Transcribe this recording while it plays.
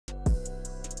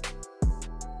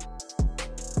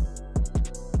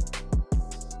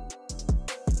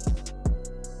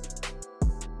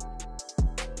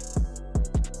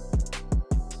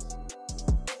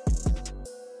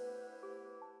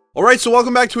Alright, so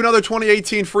welcome back to another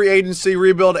 2018 free agency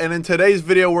rebuild, and in today's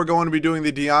video we're going to be doing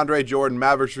the Deandre Jordan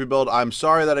Mavericks rebuild. I'm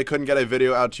sorry that I couldn't get a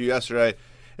video out to you yesterday.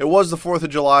 It was the 4th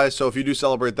of July, so if you do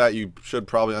celebrate that, you should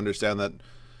probably understand that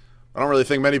I don't really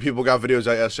think many people got videos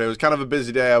out yesterday. It was kind of a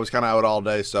busy day. I was kind of out all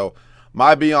day, so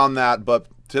my be on that. But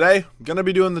today, I'm going to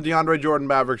be doing the Deandre Jordan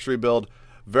Mavericks rebuild.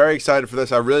 Very excited for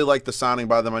this. I really like the signing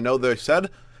by them. I know they said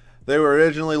they were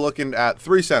originally looking at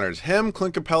 3 centers. Him,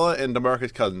 Clint Capella, and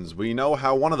DeMarcus Cousins. We know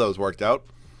how one of those worked out.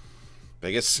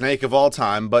 Biggest snake of all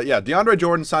time. But yeah, Deandre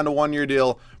Jordan signed a 1-year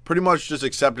deal. Pretty much just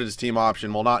accepted his team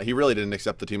option. Well, he really didn't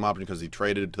accept the team option because he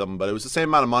traded it to them. But it was the same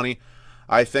amount of money,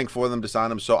 I think, for them to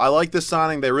sign him. So I like this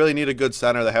signing. They really need a good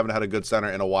center. They haven't had a good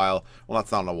center in a while. Well,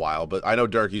 that's not in a while. But I know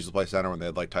Dirk used to play center when they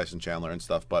had like Tyson Chandler and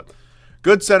stuff. But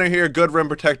good center here. Good rim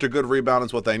protector. Good rebound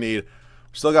is what they need.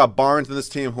 Still got Barnes in this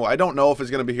team, who I don't know if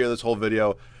is going to be here this whole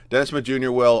video. Dennis Smith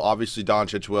Jr. will. Obviously,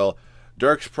 Doncic will.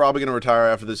 Dirk's probably going to retire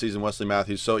after this season. Wesley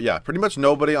Matthews. So, yeah, pretty much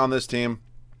nobody on this team.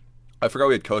 I forgot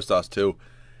we had Kostas, too.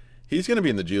 He's going to be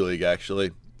in the G League,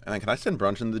 actually. And can I send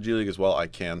Brunch in the G League as well? I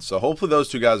can. So, hopefully those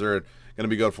two guys are going to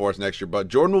be good for us next year. But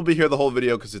Jordan will be here the whole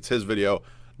video because it's his video.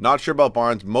 Not sure about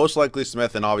Barnes. Most likely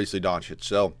Smith and obviously Doncic.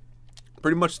 So,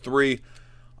 pretty much 3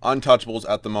 untouchables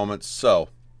at the moment. So,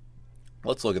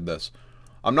 let's look at this.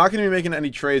 I'm not going to be making any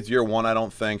trades year 1, I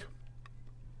don't think.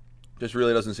 Just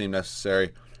really doesn't seem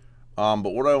necessary. But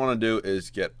what I want to do is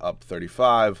get up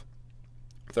 35,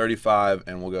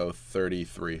 and we'll go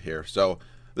 33 here. So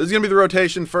this is going to be the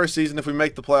rotation first season. If we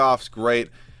make the playoffs, great.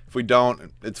 If we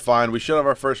don't, it's fine. We should have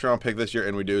our first round pick this year,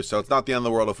 and we do. So it's not the end of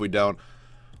the world if we don't.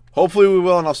 Hopefully we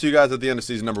will, and I'll see you guys at the end of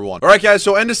season number 1. All right, guys,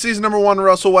 so end of season number 1,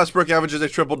 Russell Westbrook averages a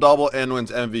triple-double and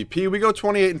wins MVP. We go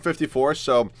 28 and 54,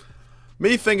 so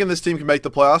me thinking this team can make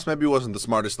the playoffs maybe wasn't the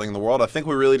smartest thing in the world. I think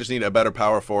we really just need a better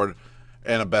power forward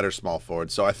and a better small forward.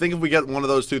 So I think if we get one of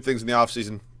those 2 things in the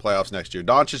offseason, playoffs next year.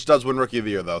 Doncic does win Rookie of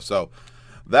the Year, though, so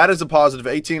that is a positive.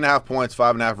 18.5 points,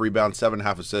 5.5 rebounds,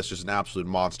 7.5 assists, just an absolute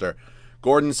monster.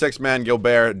 Gordon, 6-man,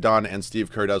 Gobert, Dunn, and Steve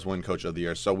Kerr does win Coach of the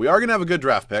Year. So we are going to have a good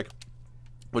draft pick,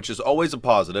 which is always a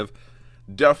positive.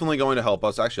 Definitely going to help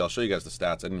us. Actually, I'll show you guys the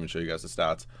stats. I didn't even show you guys the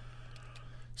stats.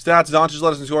 Doncic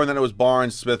led us in scoring, then it was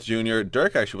Barnes, Smith Jr.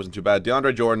 Dirk actually wasn't too bad.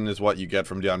 Deandre Jordan is what you get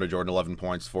from Deandre Jordan, 11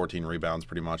 points, 14 rebounds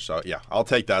pretty much. So, yeah, I'll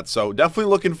take that. So,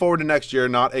 definitely looking forward to next year.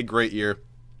 Not a great year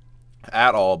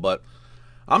at all, but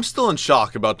I'm still in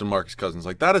shock about DeMarcus Cousins.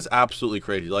 Like, that is absolutely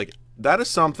crazy. Like, that is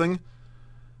something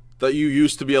that you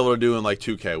used to be able to do in, like,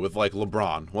 2K with, like,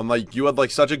 LeBron. When, like, you had, like,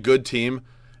 such a good team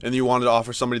and you wanted to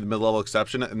offer somebody the mid-level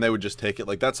exception and they would just take it.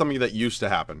 Like, that's something that used to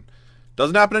happen.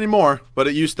 Doesn't happen anymore, but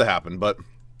it used to happen. But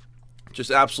just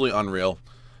absolutely unreal.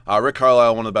 Rick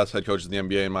Carlisle, one of the best head coaches in the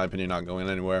NBA, in my opinion, not going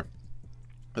anywhere.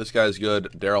 This guy's good.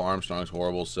 Daryl Armstrong's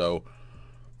horrible. So,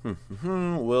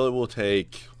 we'll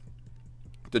take.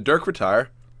 Did Dirk retire?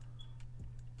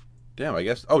 Damn, I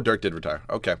guess. Oh, Dirk did retire.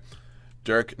 Okay.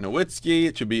 Dirk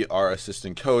Nowitzki to be our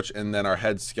assistant coach. And then our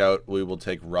head scout, we will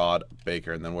take Rod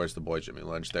Baker. And then where's the boy, Jimmy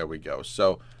Lynch? There we go.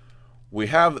 So, we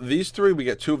have these 3. We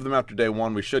get 2 of them after day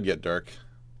 1. We should get Dirk.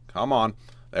 Come on.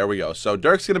 There we go. So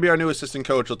Dirk's going to be our new assistant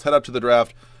coach. Let's head up to the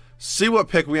draft, see what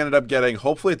pick we ended up getting.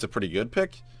 Hopefully it's a pretty good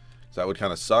pick. So that would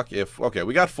kind of suck if... Okay,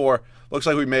 we got 4. Looks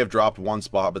like we may have dropped 1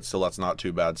 spot, but still that's not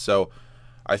too bad. So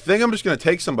I think I'm just going to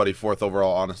take somebody 4th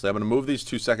overall, honestly. I'm going to move these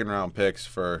 2 second-round picks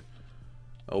for...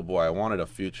 Oh boy, I wanted a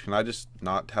future. Can I just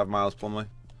not have Miles Plumlee?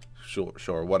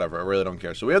 Sure, whatever. I really don't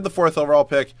care. So we have the 4th overall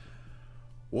pick.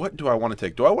 What do I want to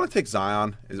take? Do I want to take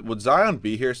Zion? Would Zion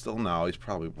be here still? No, he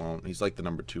probably won't. He's like the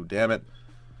number 2. Damn it.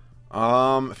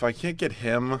 If I can't get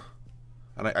him,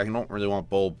 and I don't really want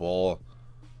Bull. All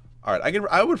right,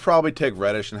 I would probably take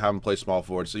Reddish and have him play small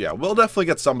forward. So yeah, we'll definitely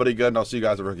get somebody good, and I'll see you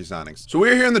guys at rookie signings. So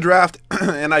we're here in the draft,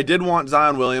 and I did want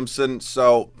Zion Williamson,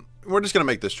 so we're just gonna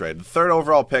make this trade. The 3rd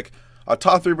overall pick, a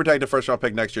top 3 protected 1st-round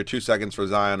pick next year, 2 seconds for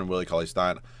Zion and Willie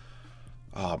Cauley-Stein.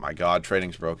 Oh my God,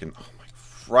 trading's broken. Oh my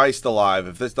Christ alive!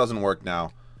 If this doesn't work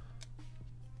now,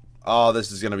 oh,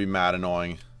 this is gonna be mad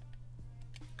annoying.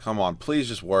 Come on, please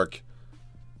just work.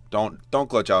 Don't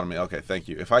glitch out on me. Okay, thank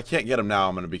you. If I can't get him now,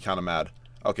 I'm going to be kind of mad.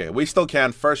 Okay, we still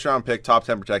can. 1st-round pick, top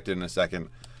 10 protected in a second.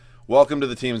 Welcome to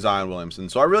the team, Zion Williamson.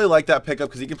 So I really like that pickup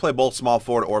because he can play both small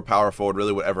forward or power forward,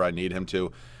 really whatever I need him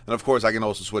to. And, of course, I can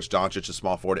also switch Doncic to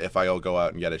small forward if I go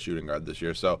out and get a shooting guard this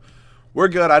year. So we're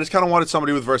good. I just kind of wanted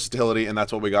somebody with versatility, and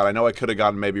that's what we got. I know I could have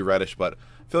gotten maybe Reddish, but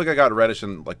I feel like I got Reddish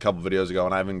in like a couple videos ago,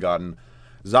 and I haven't gotten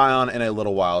Zion in a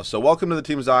little while. So welcome to the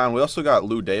team, Zion. We also got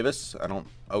Lou Davis.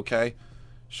 Okay,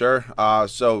 sure.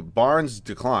 So Barnes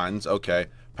declines. Okay.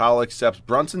 Powell accepts.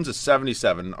 Brunson's a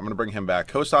 77. I'm going to bring him back.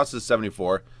 Kostas is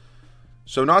 74.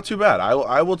 So not too bad.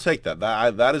 I will take that.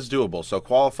 That is doable. So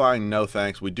qualifying, no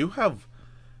thanks. We do have...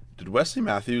 Did Wesley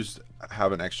Matthews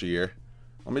have an extra year?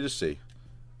 Let me just see.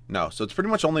 No. So it's pretty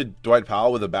much only Dwight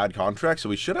Powell with a bad contract. So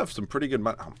we should have some pretty good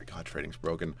money. Oh my god, trading's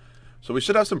broken. So we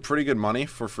should have some pretty good money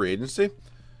for free agency.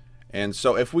 And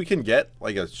so if we can get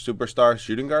like a superstar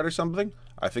shooting guard or something,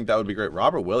 I think that would be great.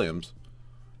 Robert Williams.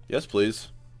 Yes, please.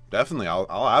 Definitely.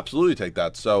 I'll absolutely take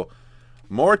that. So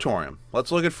moratorium.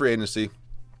 Let's look at free agency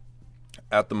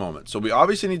at the moment. So we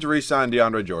obviously need to re-sign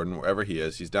Deandre Jordan wherever he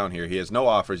is. He's down here. He has no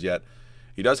offers yet.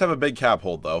 He does have a big cap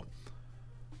hold though.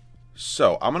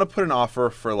 So I'm going to put an offer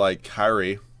for like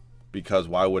Kyrie, because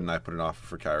why wouldn't I put an offer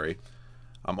for Kyrie?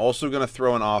 I'm also going to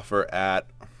throw an offer at,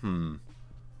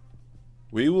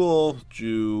 we will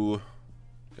do,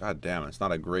 god damn it, it's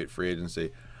not a great free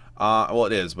agency. Well,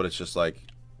 it is, but it's just like,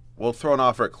 we'll throw an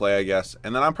offer at Clay, I guess.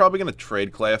 And then I'm probably going to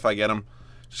trade Clay if I get him,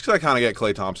 just because I kind of get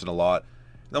Klay Thompson a lot.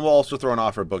 And then we'll also throw an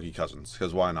offer at Boogie Cousins,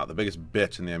 because why not? The biggest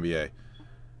bitch in the NBA.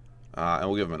 And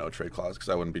we'll give him a no-trade clause, because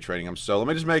I wouldn't be trading him. So let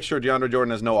me just make sure Deandre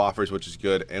Jordan has no offers, which is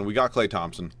good. And we got Klay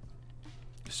Thompson.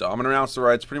 So I'm going to announce the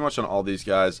rights pretty much on all these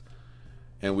guys.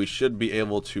 And we should be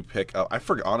able to pick up...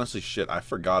 honestly, shit, I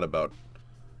forgot about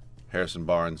Harrison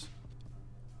Barnes.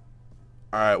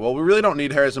 Alright, well, we really don't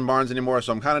need Harrison Barnes anymore,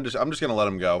 so I'm just going to let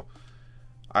him go.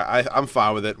 I'm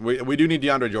fine with it. We do need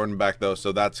Deandre Jordan back, though,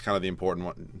 so that's kind of the important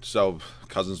one. So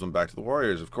Cousins went back to the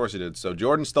Warriors. Of course he did. So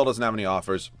Jordan still doesn't have any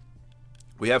offers.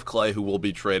 We have Clay, who will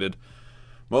be traded.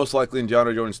 Most likely, and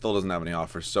Deandre Jordan still doesn't have any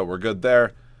offers, so we're good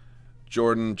there.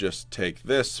 Jordan, just take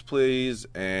this, please,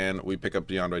 and we pick up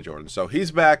Deandre Jordan. So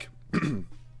he's back.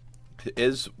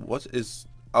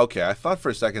 Okay, I thought for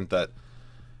a second that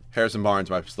Harrison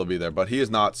Barnes might still be there, but he is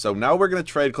not. So now we're going to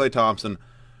trade Klay Thompson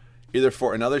either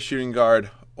for another shooting guard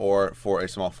or for a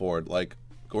small forward. Like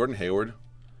Gordon Hayward,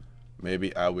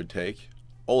 maybe I would take.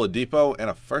 Oladipo and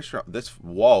a first round.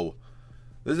 Whoa.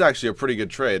 This is actually a pretty good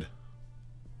trade.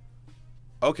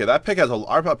 Okay, that pick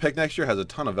our pick next year has a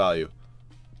ton of value.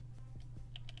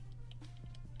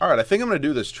 Alright, I think I'm going to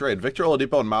do this trade. Victor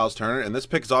Oladipo and Miles Turner, and this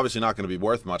pick is obviously not going to be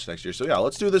worth much next year. So yeah,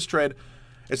 let's do this trade.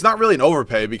 It's not really an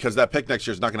overpay because that pick next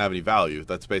year is not going to have any value.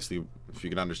 That's basically, if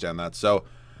you can understand that. So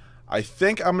I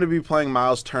think I'm going to be playing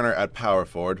Miles Turner at power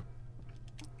forward,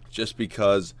 just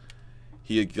because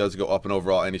he does go up and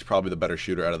overall, and he's probably the better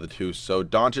shooter out of the two. So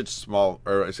Doncic is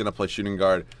going to play shooting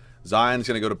guard. Zion's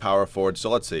going to go to power forward. So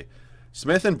let's see.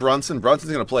 Smith and Brunson.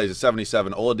 Brunson's going to play. He's a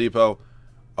 77. Oladipo.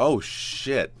 Oh,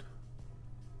 shit.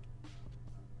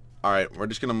 All right, we're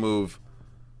just going to move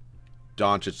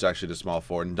Doncic actually to small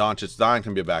forward. And Zion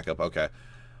can be a backup. Okay.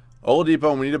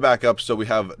 Oladipo, we need a backup. So we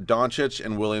have Doncic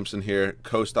and Williamson here.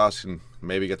 Kostas can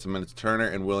maybe get some minutes. Turner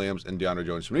and Williams and DeAndre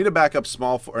Jones. So we need a backup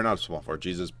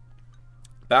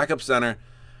backup center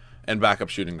and backup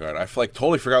shooting guard. I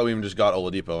totally forgot we even just got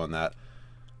Oladipo on that.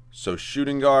 So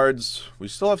shooting guards, we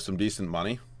still have some decent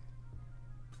money.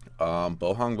 Bojan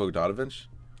Bogdanovic.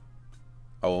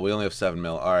 Oh, well, we only have 7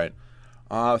 mil. All right.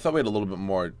 I thought we had a little bit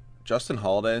more. Justin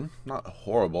Holiday, not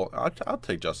horrible. I'll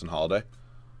take Justin Holiday.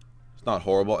 It's not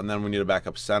horrible. And then we need a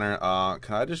backup center.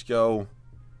 Can I just go?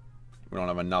 We don't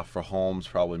have enough for Holmes,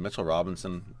 probably. Mitchell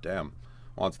Robinson, damn.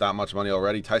 Wants that much money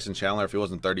already. Tyson Chandler, if he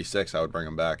wasn't 36, I would bring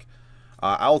him back.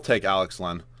 I'll take Alex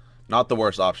Len. Not the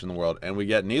worst option in the world. And we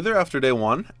get neither after day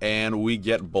 1, and we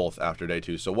get both after day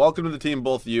 2. So welcome to the team,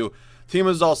 both of you. Team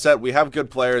is all set. We have good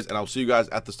players, and I'll see you guys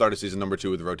at the start of season number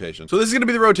 2 with the rotation. So this is going to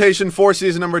be the rotation for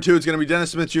season number 2. It's going to be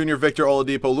Dennis Smith Jr., Victor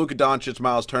Oladipo, Luka Doncic,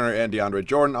 Miles Turner, and DeAndre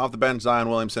Jordan. Off the bench, Zion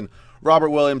Williamson, Robert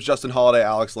Williams, Justin Holiday,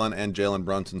 Alex Len, and Jalen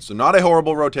Brunson. So not a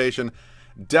horrible rotation.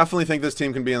 Definitely think this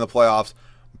team can be in the playoffs.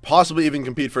 Possibly even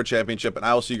compete for a championship, and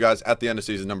I will see you guys at the end of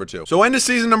season number 2. So end of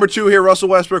season number 2 here, Russell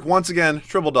Westbrook, once again,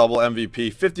 triple-double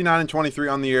MVP, 59 and 23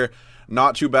 on the year.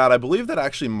 Not too bad. I believe that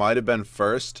actually might have been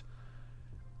first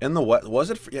in the West.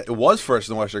 Was it? Yeah, it was first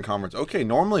in the Western Conference. Okay,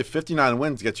 normally 59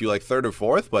 wins gets you like 3rd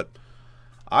or 4th, but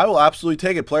I will absolutely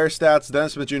take it. Player stats,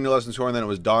 Dennis Smith Jr. less than scoring, then it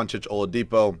was Doncic,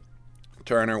 Oladipo,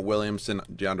 Turner, Williamson,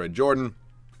 DeAndre Jordan.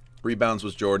 Rebounds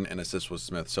was Jordan, and assists was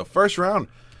Smith. So first round,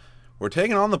 we're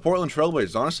taking on the Portland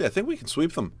Trailblazers. Honestly, I think we can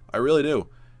sweep them. I really do.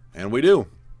 And we do.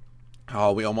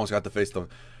 Oh, we almost got to face the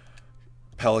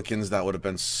Pelicans. That would have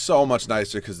been so much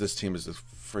nicer because this team is a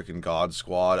freaking god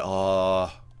squad.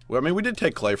 Well, I mean, we did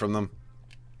take Clay from them.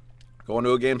 Going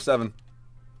to a game 7.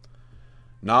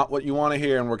 Not what you want to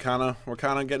hear, and we're kind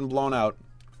of getting blown out.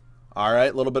 All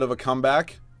right, a little bit of a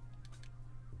comeback.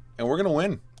 And we're going to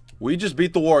win. We just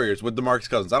beat the Warriors with DeMarcus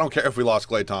Cousins. I don't care if we lost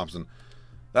Klay Thompson.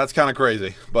 That's kind of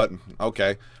crazy, but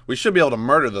okay. We should be able to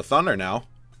murder the Thunder now.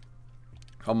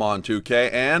 Come on, 2K.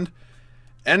 And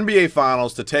NBA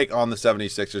Finals to take on the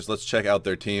 76ers. Let's check out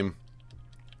their team.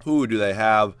 Who do they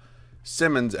have?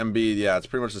 Simmons, Embiid. Yeah, it's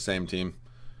pretty much the same team.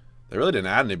 They really didn't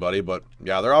add anybody, but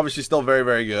yeah, they're obviously still very,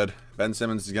 very good. Ben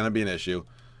Simmons is going to be an issue.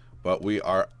 But we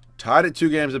are tied at 2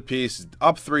 games apiece,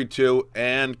 up 3-2,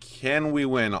 and can we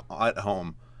win at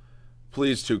home?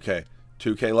 Please, 2K.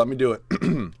 2K, let me do it.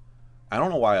 I don't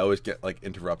know why I always get like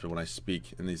interrupted when I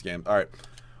speak in these games. All right,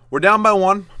 we're down by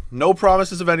 1. No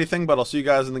promises of anything, but I'll see you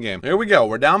guys in the game. Here we go.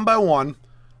 We're down by 1,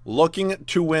 looking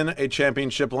to win a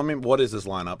championship. What is this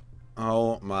lineup?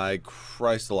 Oh my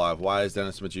Christ alive. Why is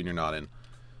Dennis Smith Jr. not in?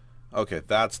 Okay,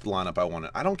 that's the lineup I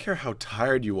wanted. I don't care how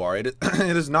tired you are. It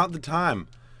is not the time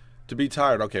to be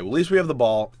tired. Okay, well, at least we have the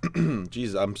ball.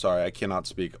 Jesus, I'm sorry. I cannot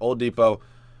speak. Oladipo.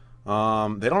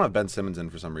 They don't have Ben Simmons in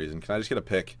for some reason. Can I just get a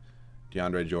pick?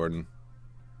 Deandre Jordan.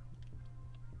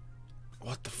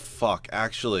 What the fuck?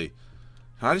 Actually,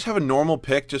 can I just have a normal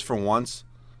pick just for once?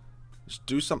 Just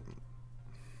do something.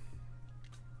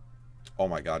 Oh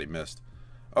my God, he missed.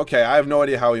 Okay, I have no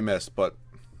idea how he missed, but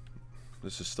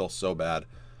this is still so bad.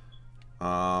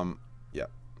 Yeah,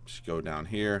 just go down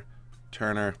here.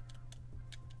 Turner.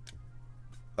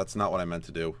 That's not what I meant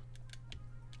to do.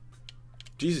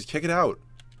 Jesus, kick it out.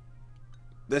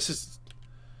 This is...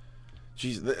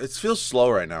 Jeez, it feels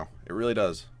slow right now. It really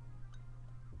does.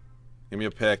 Give me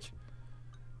a pick.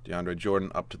 DeAndre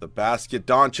Jordan up to the basket.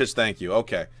 Doncic, thank you.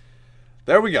 Okay.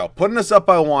 There we go. Putting us up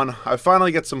by 1. I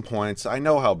finally get some points. I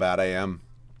know how bad I am.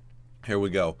 Here we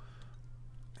go.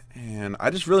 And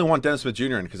I just really want Dennis Smith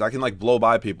Jr. in because I can like blow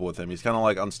by people with him. He's kind of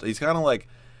like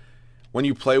when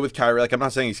you play with Kyrie. Like I'm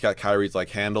not saying he's got Kyrie's like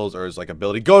handles or his like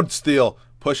ability. Go steal,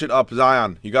 push it up,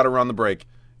 Zion. You got to run the break.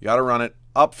 You got to run it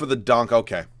up for the dunk.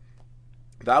 Okay,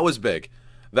 that was big.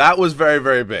 That was very,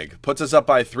 very big. Puts us up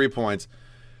by 3 points.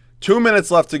 2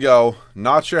 minutes left to go.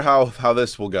 Not sure how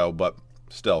this will go, but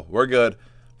still we're good.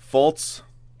 Fultz,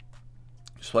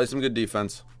 just play some good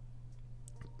defense.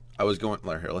 I was going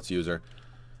here. Let's use her.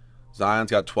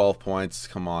 Zion's got 12 points.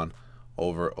 Come on.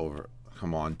 Over.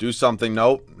 Come on. Do something.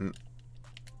 Nope.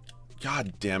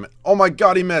 God damn it. Oh my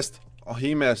God, he missed. Oh,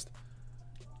 he missed.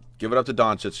 Give it up to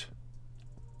Doncic.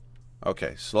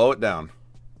 Okay, slow it down.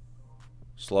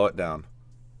 Slow it down.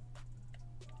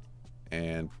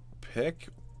 And pick.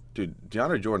 Dude,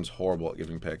 DeAndre Jordan's horrible at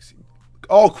giving picks.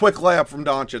 Oh, quick layup from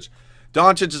Doncic.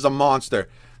 Doncic is a monster.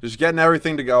 Just getting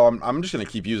everything to go. I'm just going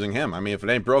to keep using him. I mean, if it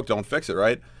ain't broke, don't fix it,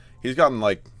 right? He's gotten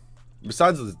like...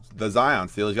 Besides the Zion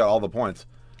steal, he's got all the points.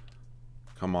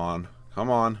 Come on.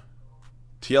 Come on.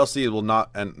 TLC will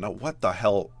not... And no, what the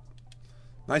hell?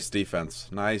 Nice defense.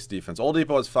 Nice defense.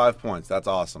 Oladipo has 5 points. That's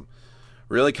awesome.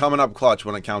 Really coming up clutch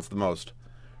when it counts the most.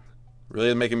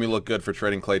 Really making me look good for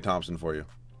trading Klay Thompson for you.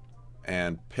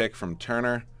 And pick from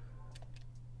Turner.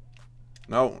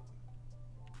 No.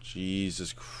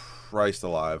 Jesus Christ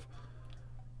alive.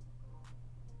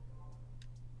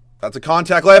 That's a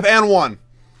contact layup and 1.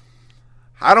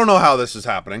 I don't know how this is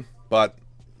happening, but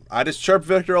I just chirped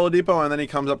Victor Oladipo and then he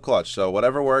comes up clutch. So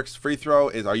whatever works. Free throw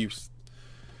is... Are you...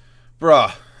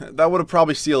 Bruh. That would have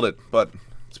probably sealed it, but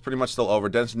it's pretty much still over.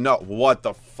 Dennis... No. What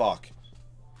the fuck?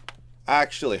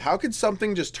 Actually, how could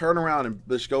something just turn around and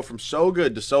just go from so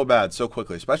good to so bad so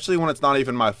quickly? Especially when it's not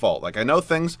even my fault. Like, I know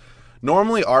things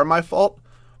normally are my fault.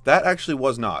 That actually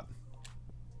was not.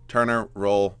 Turner,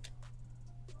 roll.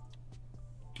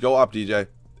 Go up, DJ.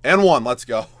 And 1. Let's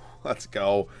go. Let's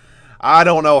go. I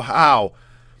don't know how,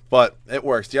 but it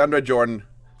works. DeAndre Jordan,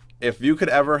 if you could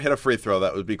ever hit a free throw,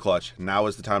 that would be clutch. Now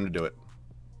is the time to do it.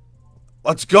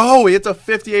 Let's go. It's a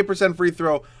 58% free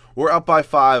throw. We're up by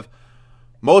 5.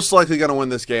 Most likely going to win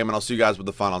this game, and I'll see you guys with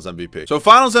the Finals MVP. So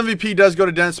Finals MVP does go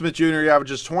to Dennis Smith Jr. He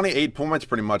averages 28 points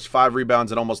pretty much, 5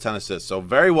 rebounds, and almost 10 assists. So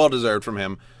very well deserved from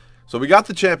him. So we got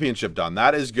the championship done.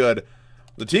 That is good.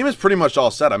 The team is pretty much all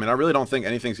set. I mean, I really don't think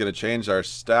anything's going to change. Our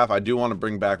staff, I do want to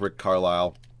bring back Rick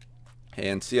Carlisle.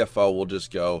 And CFO will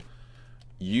just go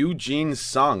Eugene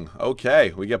Sung.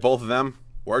 Okay, we get both of them.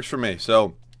 Works for me.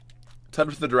 So, time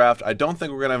for the draft. I don't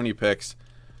think we're going to have any picks.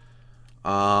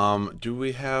 Do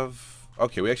we have...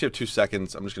 Okay, we actually have 2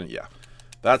 seconds. I'm just going to... Yeah,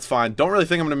 that's fine. Don't really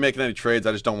think I'm going to make any trades.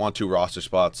 I just don't want 2 roster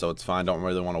spots, so it's fine. Don't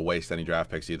really want to waste any draft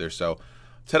picks either. So,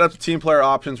 let's head up to team player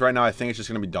options right now. I think it's just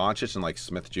going to be Doncic and, like,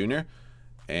 Smith Jr.,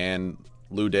 and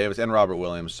Lou Davis, and Robert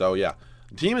Williams. So, yeah.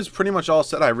 The team is pretty much all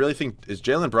set. I really think... Is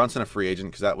Jalen Brunson a free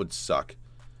agent? Because that would suck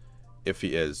if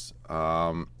he is.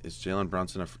 Is Jalen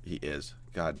Brunson a... He is.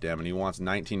 God damn it. He wants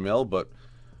 19 mil, but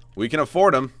we can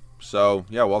afford him. So,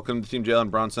 yeah, welcome to the team, Jalen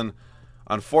Brunson.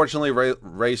 Unfortunately,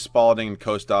 Ray Spalding and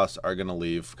Kostas are going to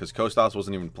leave because Kostas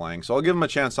wasn't even playing. So, I'll give him a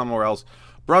chance somewhere else.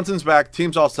 Brunson's back.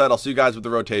 Team's all set. I'll see you guys with the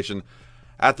rotation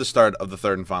at the start of the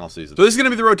third and final season. So this is going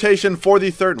to be the rotation for the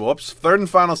third and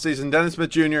final season. Dennis Smith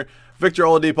Jr., Victor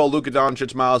Oladipo, Luka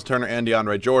Doncic, Miles Turner, and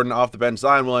DeAndre Jordan. Off the bench,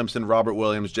 Zion Williamson, Robert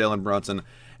Williams, Jalen Brunson,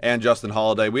 and Justin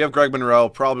Holiday. We have Greg Monroe,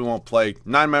 probably won't play.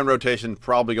 9-man rotation,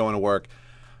 probably going to work.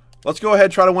 Let's go ahead,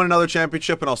 try to win another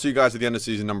championship, and I'll see you guys at the end of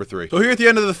season number 3. So here at the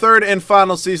end of the third and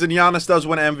final season, Giannis does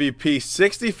win MVP,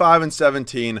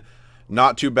 65-17.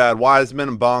 Not too bad.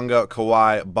 Wiseman, Bonga,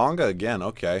 Kawhi. Bonga again,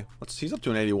 okay. He's up to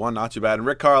an 81, not too bad. And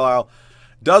Rick Carlisle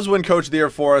does win Coach of the Year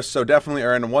for us, so definitely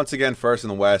earned. Once again, first in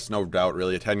the West, no doubt,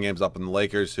 really. 10 games up in the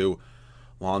Lakers, who,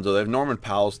 Lonzo, they have Norman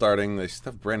Powell starting. They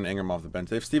have Brandon Ingram off the bench.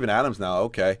 They have Steven Adams now,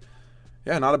 okay.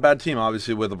 Yeah, not a bad team,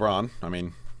 obviously, with LeBron. I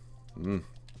mean,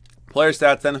 player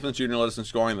stats, Dennis Smith Jr. led us in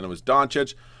scoring. Then it was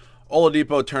Doncic,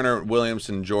 Oladipo, Turner,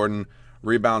 Williamson, Jordan.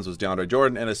 Rebounds was DeAndre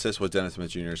Jordan, and assists was Dennis Smith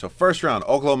Jr. So first round,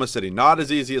 Oklahoma City. Not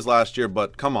as easy as last year,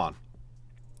 but come on.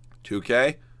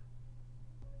 2K.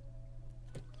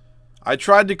 I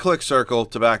tried to click circle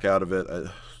to back out of it.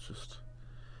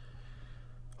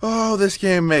 Oh, this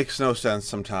game makes no sense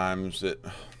sometimes.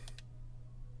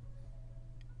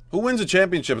 Who wins a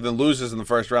championship and then loses in the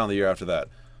first round the year after that?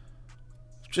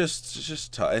 It's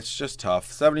just tough.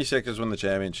 76ers win the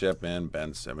championship, and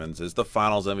Ben Simmons is the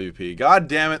finals MVP. God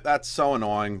damn it, that's so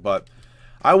annoying, but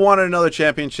I wanted another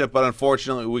championship, but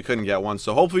unfortunately we couldn't get one.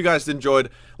 So hopefully you guys enjoyed.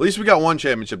 At least we got one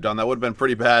championship done. That would have been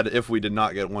pretty bad if we did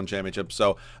not get one championship.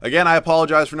 So again, I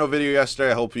apologize for no video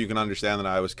yesterday. I hope you can understand that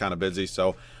I was kind of busy.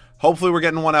 So hopefully we're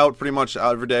getting one out pretty much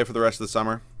every day for the rest of the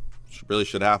summer. Really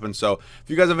should happen. So if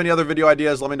you guys have any other video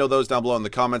ideas, let me know those down below in the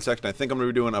comment section. I think I'm going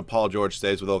to be doing a Paul George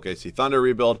stays with OKC Thunder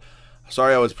rebuild.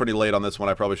 Sorry I was pretty late on this one.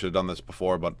 I probably should have done this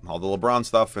before, but all the LeBron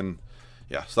stuff and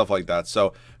yeah, stuff like that. So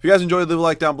if you guys enjoyed, leave a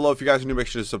like down below. If you guys are new, make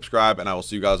sure to subscribe, and I will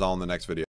see you guys all in the next video.